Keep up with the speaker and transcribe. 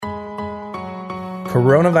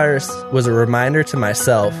Coronavirus was a reminder to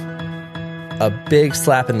myself, a big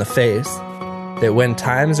slap in the face, that when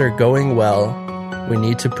times are going well, we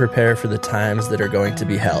need to prepare for the times that are going to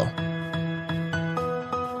be hell.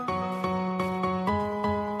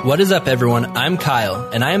 What is up, everyone? I'm Kyle,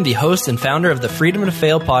 and I am the host and founder of the Freedom to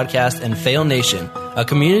Fail podcast and Fail Nation, a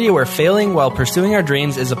community where failing while pursuing our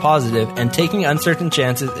dreams is a positive and taking uncertain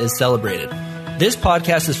chances is celebrated. This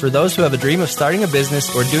podcast is for those who have a dream of starting a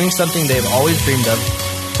business or doing something they have always dreamed of,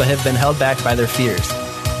 but have been held back by their fears.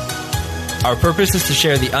 Our purpose is to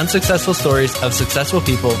share the unsuccessful stories of successful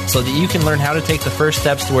people so that you can learn how to take the first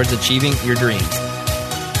steps towards achieving your dreams.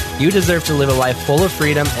 You deserve to live a life full of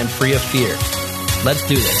freedom and free of fear. Let's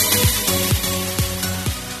do this.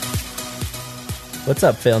 What's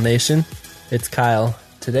up, Fail Nation? It's Kyle.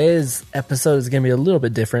 Today's episode is going to be a little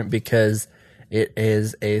bit different because it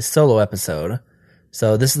is a solo episode.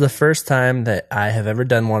 So this is the first time that I have ever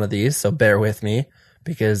done one of these, so bear with me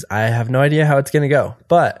because I have no idea how it's going to go.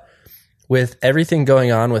 But with everything going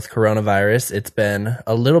on with coronavirus, it's been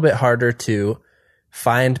a little bit harder to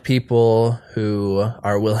find people who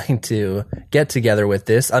are willing to get together with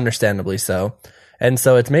this, understandably so. And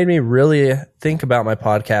so it's made me really think about my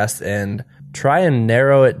podcast and try and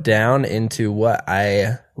narrow it down into what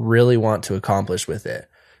I really want to accomplish with it.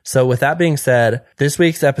 So with that being said, this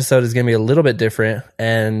week's episode is going to be a little bit different,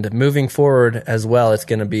 and moving forward as well, it's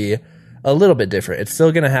going to be a little bit different. It's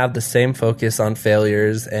still going to have the same focus on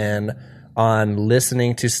failures and on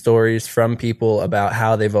listening to stories from people about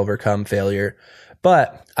how they've overcome failure.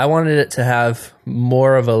 But I wanted it to have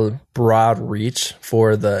more of a broad reach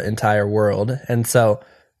for the entire world. And so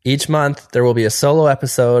each month there will be a solo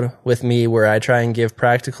episode with me where I try and give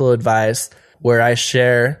practical advice, where I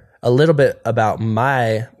share a little bit about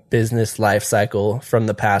my business life cycle from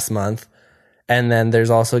the past month. And then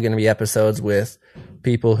there's also going to be episodes with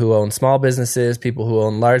people who own small businesses, people who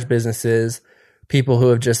own large businesses, people who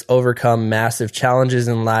have just overcome massive challenges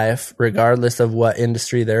in life, regardless of what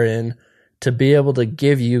industry they're in, to be able to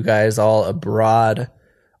give you guys all a broad,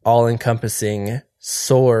 all-encompassing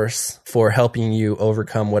source for helping you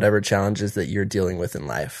overcome whatever challenges that you're dealing with in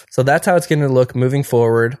life. So that's how it's going to look moving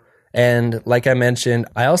forward. And like I mentioned,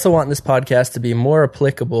 I also want this podcast to be more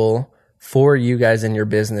applicable for you guys in your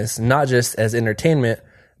business, not just as entertainment,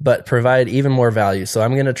 but provide even more value. So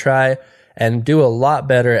I'm going to try and do a lot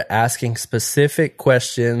better at asking specific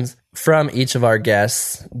questions from each of our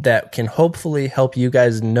guests that can hopefully help you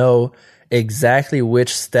guys know exactly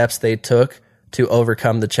which steps they took to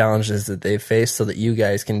overcome the challenges that they faced so that you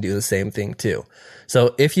guys can do the same thing too.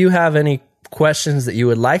 So if you have any questions that you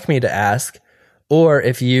would like me to ask, or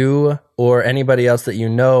if you or anybody else that you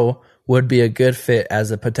know would be a good fit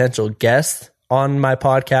as a potential guest on my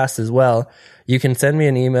podcast as well, you can send me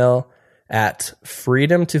an email at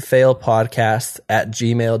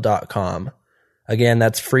freedomtofailpodcast@gmail.com. Again,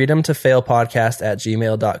 that's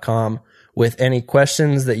freedomtofailpodcast@gmail.com with any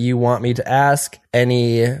questions that you want me to ask,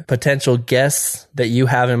 any potential guests that you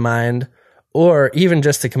have in mind, or even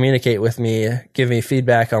just to communicate with me, give me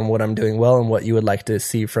feedback on what I'm doing well and what you would like to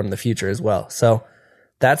see from the future as well. So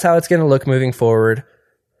that's how it's going to look moving forward.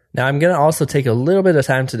 Now, I'm going to also take a little bit of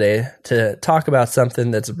time today to talk about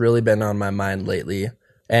something that's really been on my mind lately,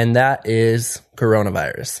 and that is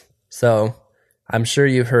coronavirus. So I'm sure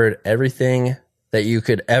you've heard everything that you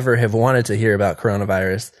could ever have wanted to hear about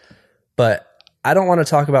coronavirus, but I don't want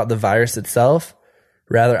to talk about the virus itself.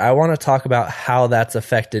 Rather, I want to talk about how that's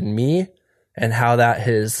affected me and how that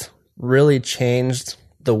has really changed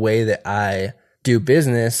the way that I do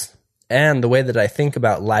business and the way that I think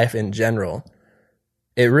about life in general.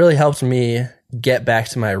 It really helped me get back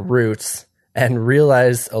to my roots and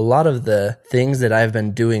realize a lot of the things that I've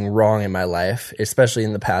been doing wrong in my life, especially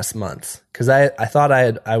in the past months. Because I thought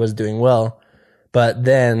I was doing well, but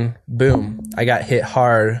then, boom, I got hit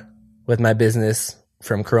hard with my business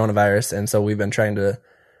from coronavirus, and so we've been trying to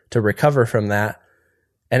recover from that.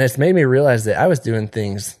 And it's made me realize that I was doing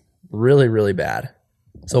things really, really bad.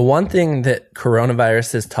 So one thing that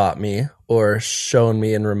coronavirus has taught me or shown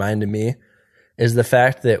me and reminded me is the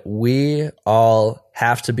fact that we all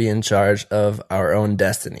have to be in charge of our own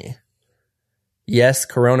destiny. Yes,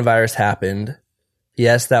 coronavirus happened.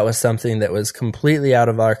 Yes, that was something that was completely out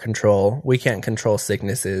of our control. We can't control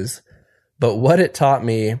sicknesses. But what it taught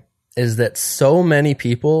me is that so many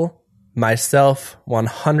people, myself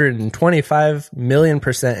 125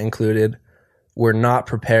 million% included, were not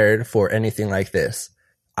prepared for anything like this.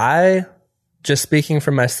 I, just speaking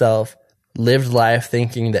for myself, lived life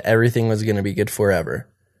thinking that everything was going to be good forever.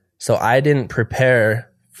 So I didn't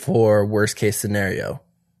prepare for worst case scenario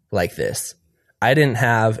like this. I didn't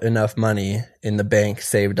have enough money in the bank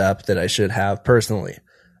saved up that I should have personally.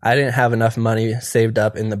 I didn't have enough money saved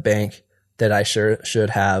up in the bank that I should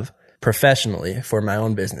have professionally for my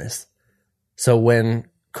own business. So when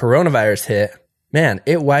coronavirus hit, man,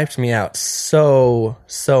 it wiped me out so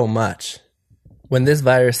much. When this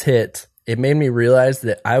virus hit, it made me realize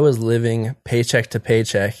that I was living paycheck to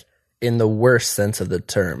paycheck in the worst sense of the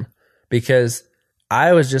term, because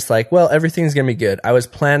I was just like, well, everything's going to be good. I was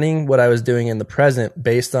planning what I was doing in the present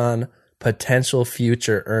based on potential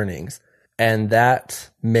future earnings, and that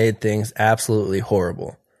made things absolutely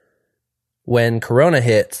horrible. When Corona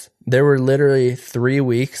hit, there were literally 3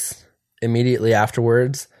 weeks immediately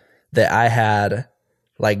afterwards that I had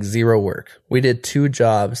like zero work. We did 2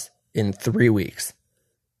 jobs in 3 weeks.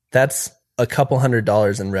 That's a couple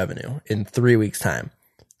 $100 in revenue in 3 weeks' time.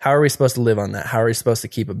 How are we supposed to live on that? How are we supposed to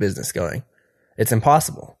keep a business going? It's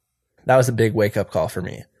impossible. That was a big wake-up call for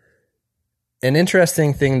me. An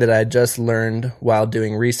interesting thing that I just learned while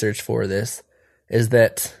doing research for this is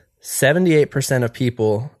that 78% of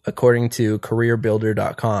people, according to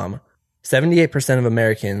careerbuilder.com, 78% of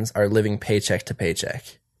Americans are living paycheck to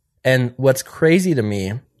paycheck. And what's crazy to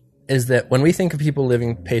me is that when we think of people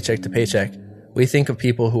living paycheck to paycheck, we think of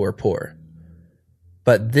people who are poor.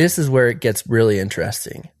 But this is where it gets really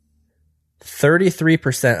interesting.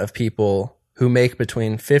 33% of people who make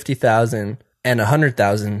between $50,000 and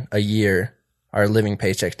 $100,000 a year are living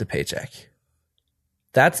paycheck to paycheck.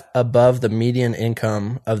 That's above the median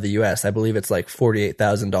income of the US. I believe it's like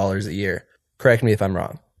 $48,000 a year. Correct me if I'm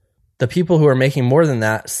wrong. The people who are making more than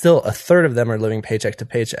that, still a third of them are living paycheck to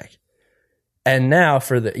paycheck. And now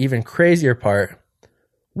for the even crazier part,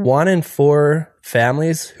 1 in 4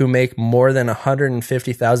 families who make more than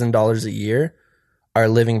 $150,000 a year are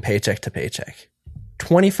living paycheck to paycheck.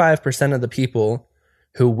 25% of the people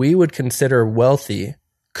who we would consider wealthy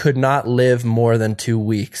could not live more than 2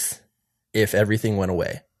 weeks if everything went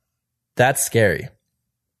away. That's scary.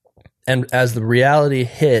 And as the reality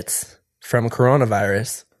hits from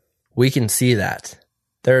coronavirus, we can see that.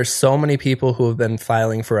 There are so many people who have been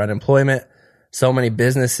filing for unemployment, so many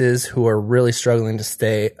businesses who are really struggling to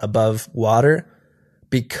stay above water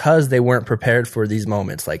because they weren't prepared for these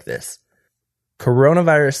moments like this.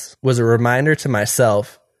 Coronavirus was a reminder to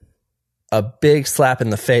myself, a big slap in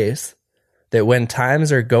the face, that when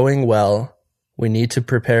times are going well, we need to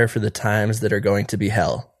prepare for the times that are going to be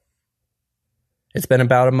hell. It's been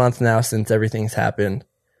about a month now since everything's happened.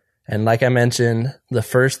 And like I mentioned, the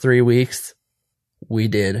first 3 weeks, we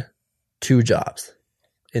did 2 jobs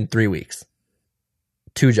in 3 weeks.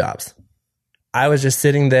 2 jobs. I was just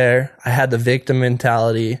sitting there. I had the victim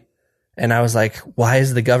mentality. And I was like, why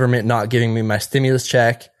is the government not giving me my stimulus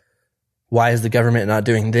check? Why is the government not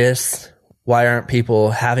doing this? Why aren't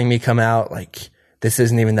people having me come out? Like, this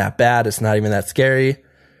isn't even that bad. It's not even that scary.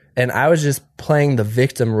 And I was just playing the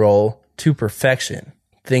victim role to perfection,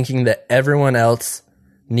 thinking that everyone else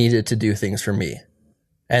needed to do things for me.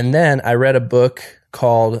 And then I read a book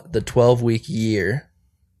called The 12-Week Year.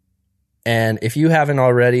 And if you haven't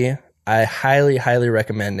already, I highly, highly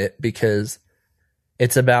recommend it, because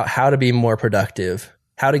it's about how to be more productive,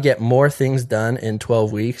 how to get more things done in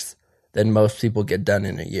 12 weeks than most people get done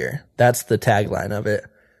in a year. That's the tagline of it.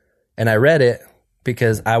 And I read it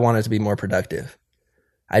because I wanted to be more productive.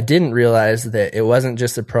 I didn't realize that it wasn't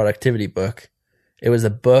just a productivity book. It was a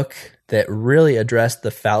book that really addressed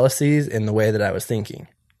the fallacies in the way that I was thinking.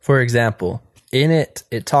 For example, in it,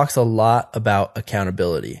 it talks a lot about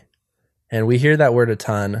accountability. And we hear that word a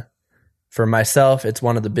ton. For myself, it's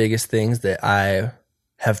one of the biggest things that I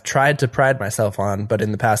have tried to pride myself on. But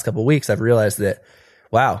in the past couple of weeks, I've realized that,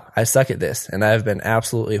 wow, I suck at this. And I've been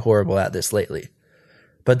absolutely horrible at this lately.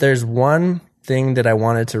 But there's one thing that I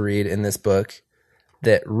wanted to read in this book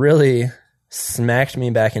that really smacked me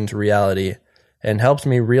back into reality and helped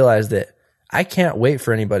me realize that I can't wait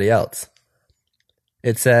for anybody else.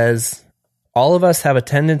 It says, all of us have a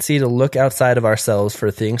tendency to look outside of ourselves for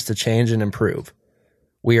things to change and improve.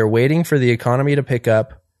 We are waiting for the economy to pick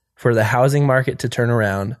up, for the housing market to turn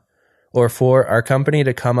around, or for our company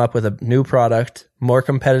to come up with a new product, more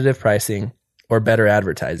competitive pricing, or better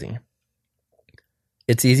advertising.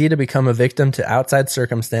 It's easy to become a victim to outside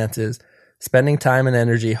circumstances, spending time and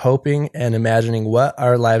energy hoping and imagining what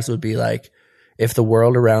our lives would be like if the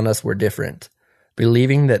world around us were different,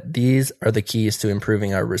 believing that these are the keys to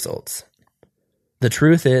improving our results. The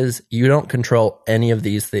truth is, you don't control any of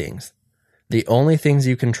these things. The only things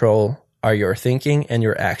you control are your thinking and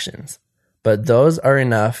your actions, but those are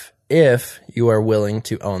enough if you are willing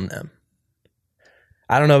to own them.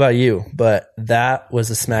 I don't know about you, but that was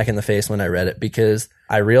a smack in the face when I read it, because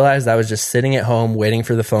I realized I was just sitting at home waiting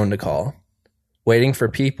for the phone to call, waiting for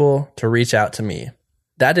people to reach out to me.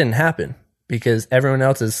 That didn't happen because everyone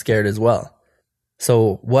else is scared as well.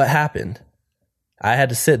 So what happened? I had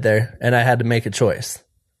to sit there and I had to make a choice.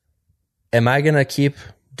 Am I going to keep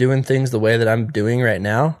doing things the way that I'm doing right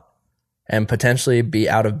now and potentially be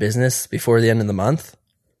out of business before the end of the month?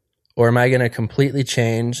 Or am I going to completely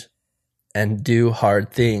change and do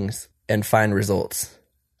hard things and find results?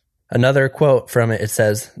 Another quote from it, it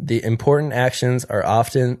says, "The important actions are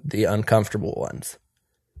often the uncomfortable ones."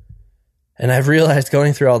 And I've realized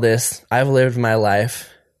going through all this, I've lived my life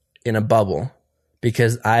in a bubble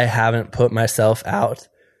because I haven't put myself out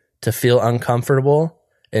to feel uncomfortable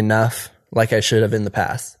enough like I should have in the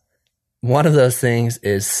past. One of those things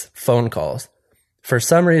is phone calls. For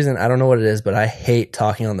some reason, I don't know what it is, but I hate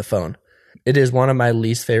talking on the phone. It is one of my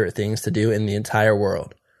least favorite things to do in the entire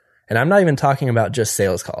world. And I'm not even talking about just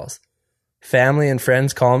sales calls. Family and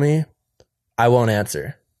friends call me, I won't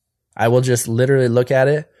answer. I will just literally look at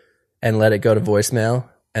it and let it go to voicemail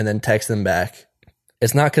and then text them back.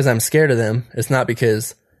 It's not because I'm scared of them. It's not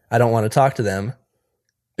because I don't want to talk to them,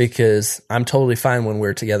 because I'm totally fine when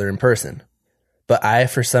we're together in person. But I,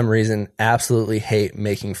 for some reason, absolutely hate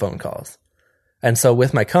making phone calls. And so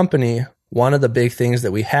with my company, one of the big things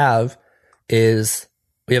that we have is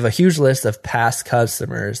we have a huge list of past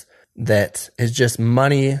customers that is just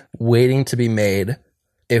money waiting to be made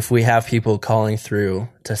if we have people calling through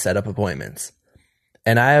to set up appointments.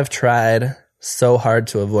 And I have tried so hard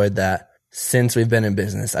to avoid that since we've been in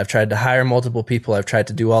business. I've tried to hire multiple people. I've tried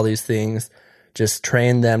to do all these things, just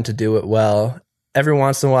train them to do it well. Every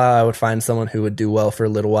once in a while, I would find someone who would do well for a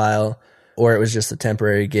little while, or it was just a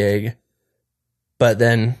temporary gig. But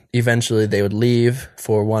then eventually they would leave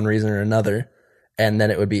for one reason or another, and then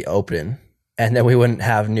it would be open. And then we wouldn't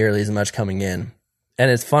have nearly as much coming in.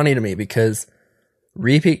 And it's funny to me because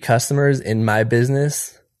repeat customers in my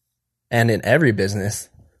business and in every business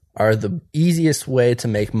are the easiest way to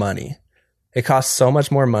make money. It costs so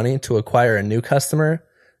much more money to acquire a new customer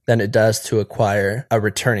than it does to acquire a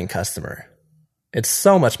returning customer. It's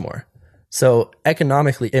so much more. So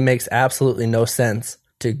economically, it makes absolutely no sense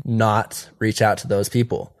to not reach out to those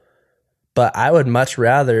people. But I would much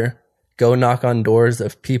rather go knock on doors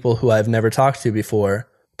of people who I've never talked to before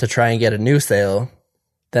to try and get a new sale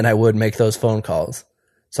than I would make those phone calls.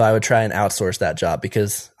 So I would try and outsource that job,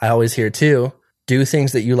 because I always hear too, do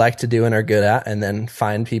things that you like to do and are good at, and then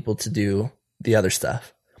find people to do the other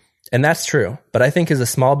stuff. And that's true. But I think as a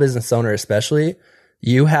small business owner especially,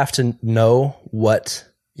 you have to know what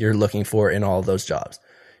you're looking for in all of those jobs.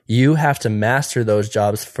 You have to master those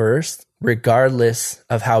jobs first, regardless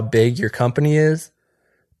of how big your company is,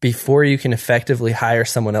 before you can effectively hire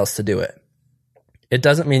someone else to do it. It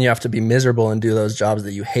doesn't mean you have to be miserable and do those jobs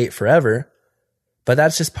that you hate forever, but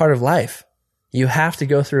that's just part of life. You have to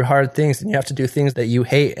go through hard things, and you have to do things that you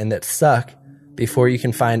hate and that suck before you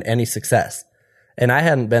can find any success. And I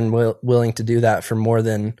hadn't been willing to do that for more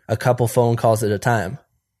than a couple phone calls at a time.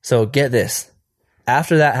 So get this.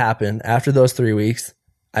 After that happened, after those 3 weeks,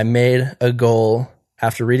 I made a goal.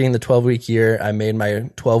 After reading the 12-week year, I made my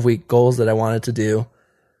 12-week goals that I wanted to do.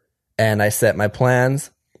 And I set my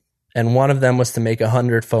plans. And one of them was to make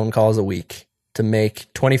 100 phone calls a week, to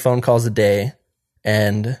make 20 phone calls a day.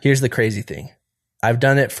 And here's the crazy thing. I've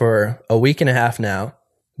done it for a week and a half now.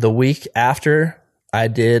 The week after I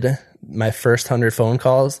did my first 100 phone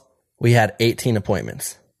calls, we had 18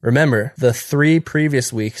 appointments. Remember, the 3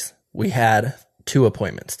 previous weeks, we had 2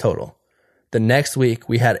 appointments total. The next week,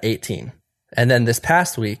 we had 18. And then this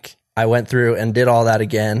past week, I went through and did all that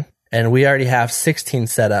again. And we already have 16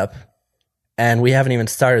 set up. And we haven't even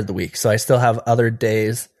started the week. So I still have other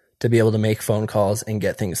days to be able to make phone calls and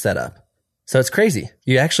get things set up. So it's crazy.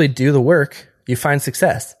 You actually do the work, you find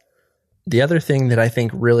success. The other thing that I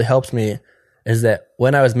think really helped me is that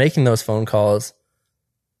when I was making those phone calls,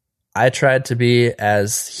 I tried to be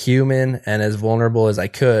as human and as vulnerable as I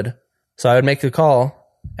could. So I would make a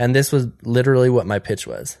call, and this was literally what my pitch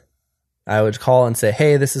was. I would call and say,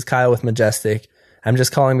 "Hey, this is Kyle with Majestic. I'm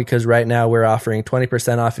just calling because right now we're offering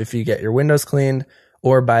 20% off if you get your windows cleaned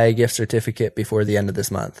or buy a gift certificate before the end of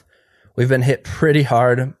this month. We've been hit pretty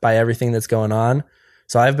hard by everything that's going on.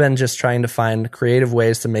 So I've been just trying to find creative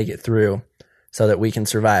ways to make it through so that we can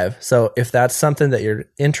survive. So if that's something that you're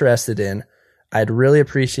interested in, I'd really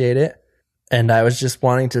appreciate it. And I was just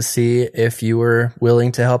wanting to see if you were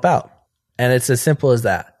willing to help out." And it's as simple as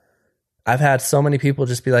that. I've had so many people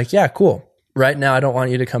just be like, "Yeah, cool. Right now I don't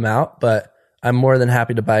want you to come out, but I'm more than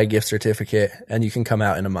happy to buy a gift certificate and you can come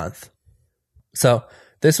out in a month." So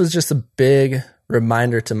this was just a big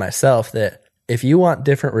reminder to myself that if you want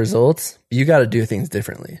different results, you got to do things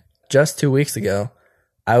differently. Just 2 weeks ago,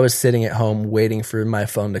 I was sitting at home waiting for my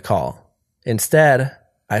phone to call. Instead,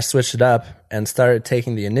 I switched it up and started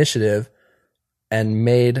taking the initiative and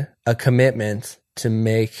made a commitment to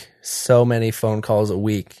make so many phone calls a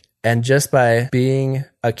week. And just by being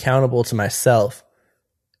accountable to myself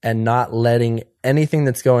and not letting anything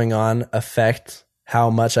that's going on affect how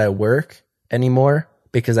much I work anymore,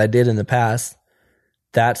 because I did in the past,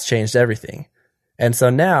 that's changed everything. And so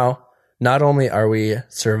now, not only are we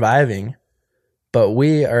surviving, but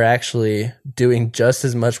we are actually doing just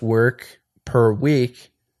as much work per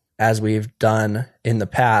week as we've done in the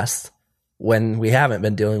past when we haven't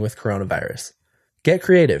been dealing with coronavirus. Get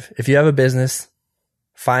creative. If you have a business,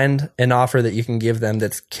 find an offer that you can give them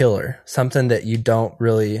that's killer, something that you don't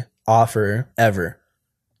really offer ever.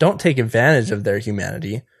 Don't take advantage of their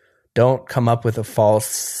humanity. Don't come up with a false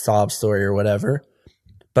sob story or whatever,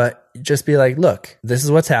 but just be like, look, this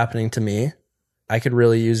is what's happening to me. I could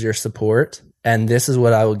really use your support, and this is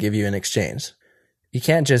what I will give you in exchange. You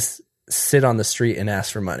can't just sit on the street and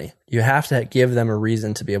ask for money. You have to give them a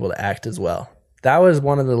reason to be able to act as well. That was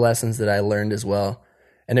one of the lessons that I learned as well.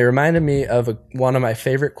 And it reminded me of one of my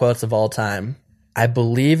favorite quotes of all time. I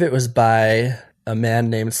believe it was by a man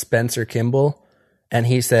named Spencer Kimball. And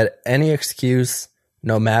he said, any excuse,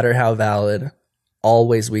 no matter how valid,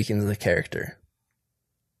 always weakens the character.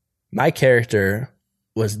 My character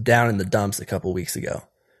was down in the dumps a couple weeks ago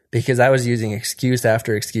because I was using excuse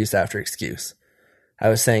after excuse after excuse. I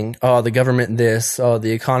was saying, oh, the government this, oh,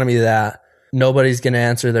 the economy that, nobody's going to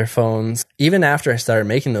answer their phones. Even after I started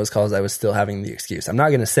making those calls, I was still having the excuse. I'm not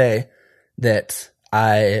going to say that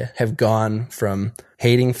I have gone from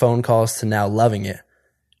hating phone calls to now loving it.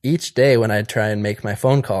 Each day when I try and make my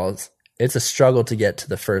phone calls, it's a struggle to get to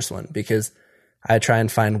the first one because I try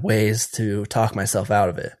and find ways to talk myself out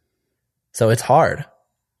of it. So it's hard.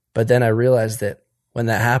 But then I realized that when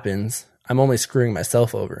that happens, I'm only screwing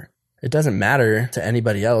myself over. It doesn't matter to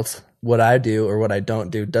anybody else. What I do or what I don't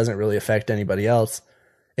do doesn't really affect anybody else.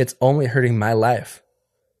 It's only hurting my life.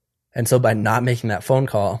 And so by not making that phone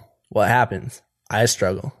call, what happens? I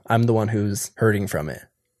struggle. I'm the one who's hurting from it,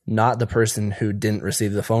 not the person who didn't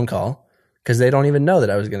receive the phone call because they don't even know that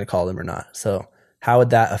I was going to call them or not. So how would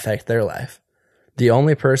that affect their life? The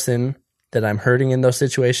only person that I'm hurting in those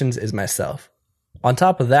situations is myself. On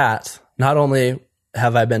top of that, not only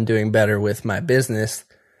have I been doing better with my business,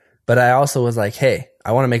 but I also was like, hey,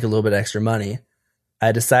 I want to make a little bit extra money.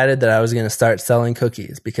 I decided that I was going to start selling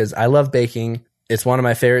cookies because I love baking. It's one of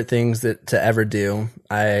my favorite things to ever do.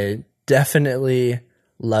 I definitely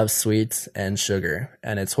love sweets and sugar,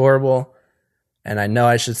 and it's horrible. And I know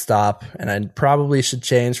I should stop, and I probably should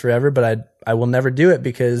change forever, but I will never do it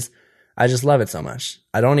because I just love it so much.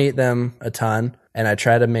 I don't eat them a ton, and I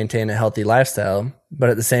try to maintain a healthy lifestyle, but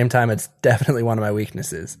at the same time, it's definitely one of my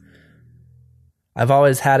weaknesses. I've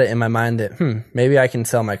always had it in my mind that, maybe I can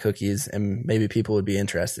sell my cookies and maybe people would be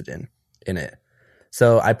interested in it.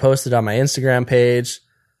 So I posted on my Instagram page,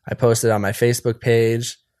 I posted on my Facebook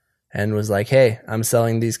page and was like, hey, I'm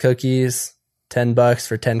selling these cookies, $10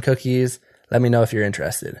 for 10 cookies. Let me know if you're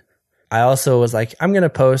interested. I also was like, I'm going to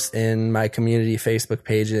post in my community Facebook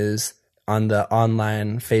pages, on the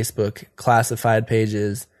online Facebook classified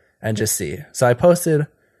pages, and just see. So I posted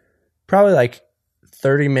probably like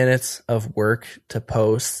 30 minutes of work to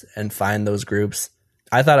post and find those groups.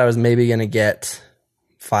 I thought I was maybe going to get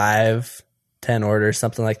 5, 10 orders,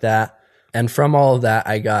 something like that. And from all of that,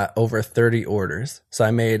 I got over 30 orders. So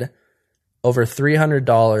I made over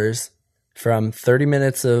 $300 from 30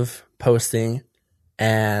 minutes of posting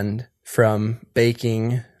and from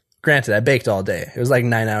baking. Granted, I baked all day. It was like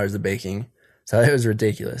 9 hours of baking. So it was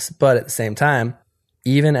ridiculous. But at the same time,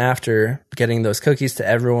 even after getting those cookies to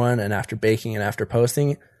everyone and after baking and after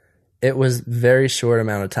posting, it was very short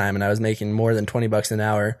amount of time and I was making more than $20 an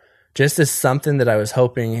hour just as something that I was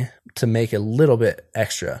hoping to make a little bit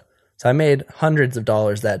extra. So I made hundreds of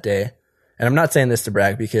dollars that day. And I'm not saying this to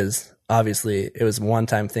brag because obviously it was a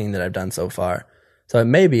one-time thing that I've done so far. So it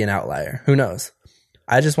may be an outlier. Who knows?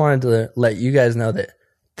 I just wanted to let you guys know that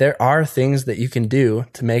there are things that you can do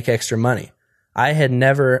to make extra money. I had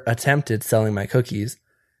never attempted selling my cookies,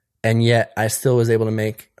 and yet I still was able to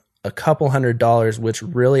make a couple $100, which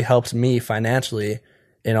really helped me financially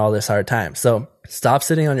in all this hard time. So stop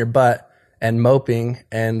sitting on your butt and moping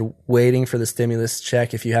and waiting for the stimulus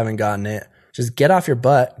check if you haven't gotten it. Just get off your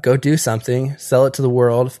butt, go do something, sell it to the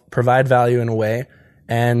world, provide value in a way.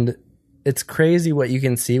 And it's crazy what you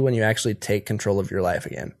can see when you actually take control of your life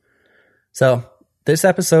again. So this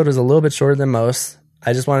episode was a little bit shorter than most.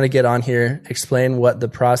 I just wanted to get on here, explain what the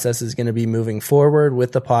process is going to be moving forward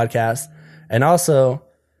with the podcast, and also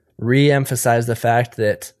re-emphasize the fact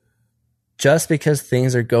that just because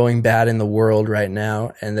things are going bad in the world right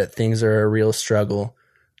now and that things are a real struggle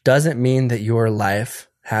doesn't mean that your life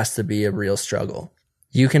has to be a real struggle.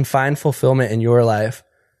 You can find fulfillment in your life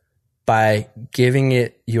by giving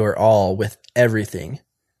it your all with everything.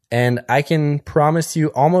 And I can promise you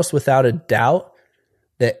almost without a doubt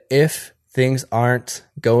that if things aren't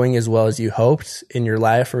going as well as you hoped in your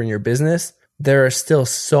life or in your business, there are still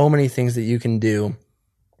so many things that you can do,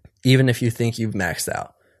 even if you think you've maxed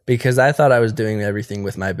out. Because I thought I was doing everything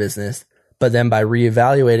with my business, but then by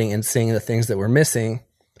reevaluating and seeing the things that were missing,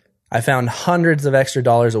 I found hundreds of extra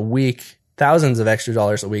dollars a week, thousands of extra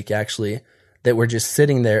dollars a week actually, that were just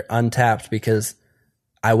sitting there untapped because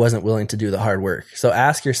I wasn't willing to do the hard work. So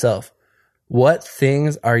ask yourself, what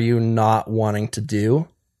things are you not wanting to do?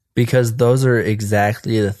 Because those are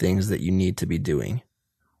exactly the things that you need to be doing.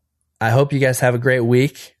 I hope you guys have a great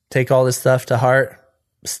week. Take all this stuff to heart.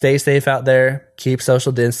 Stay safe out there. Keep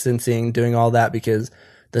social distancing, doing all that, because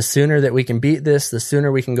the sooner that we can beat this, the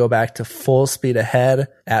sooner we can go back to full speed ahead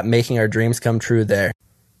at making our dreams come true there.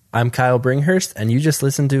 I'm Kyle Bringhurst, and you just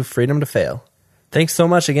listened to Freedom to Fail. Thanks so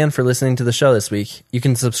much again for listening to the show this week. You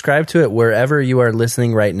can subscribe to it wherever you are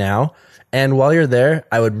listening right now. And while you're there,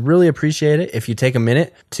 I would really appreciate it if you take a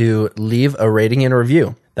minute to leave a rating and a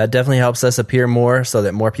review. That definitely helps us appear more so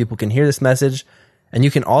that more people can hear this message. And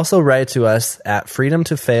you can also write to us at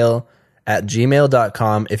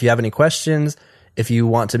freedomtofail@gmail.com if you have any questions, if you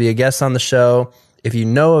want to be a guest on the show, if you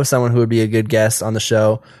know of someone who would be a good guest on the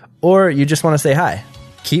show, or you just want to say hi.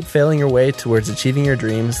 Keep failing your way towards achieving your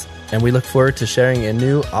dreams, and we look forward to sharing a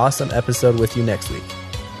new awesome episode with you next week.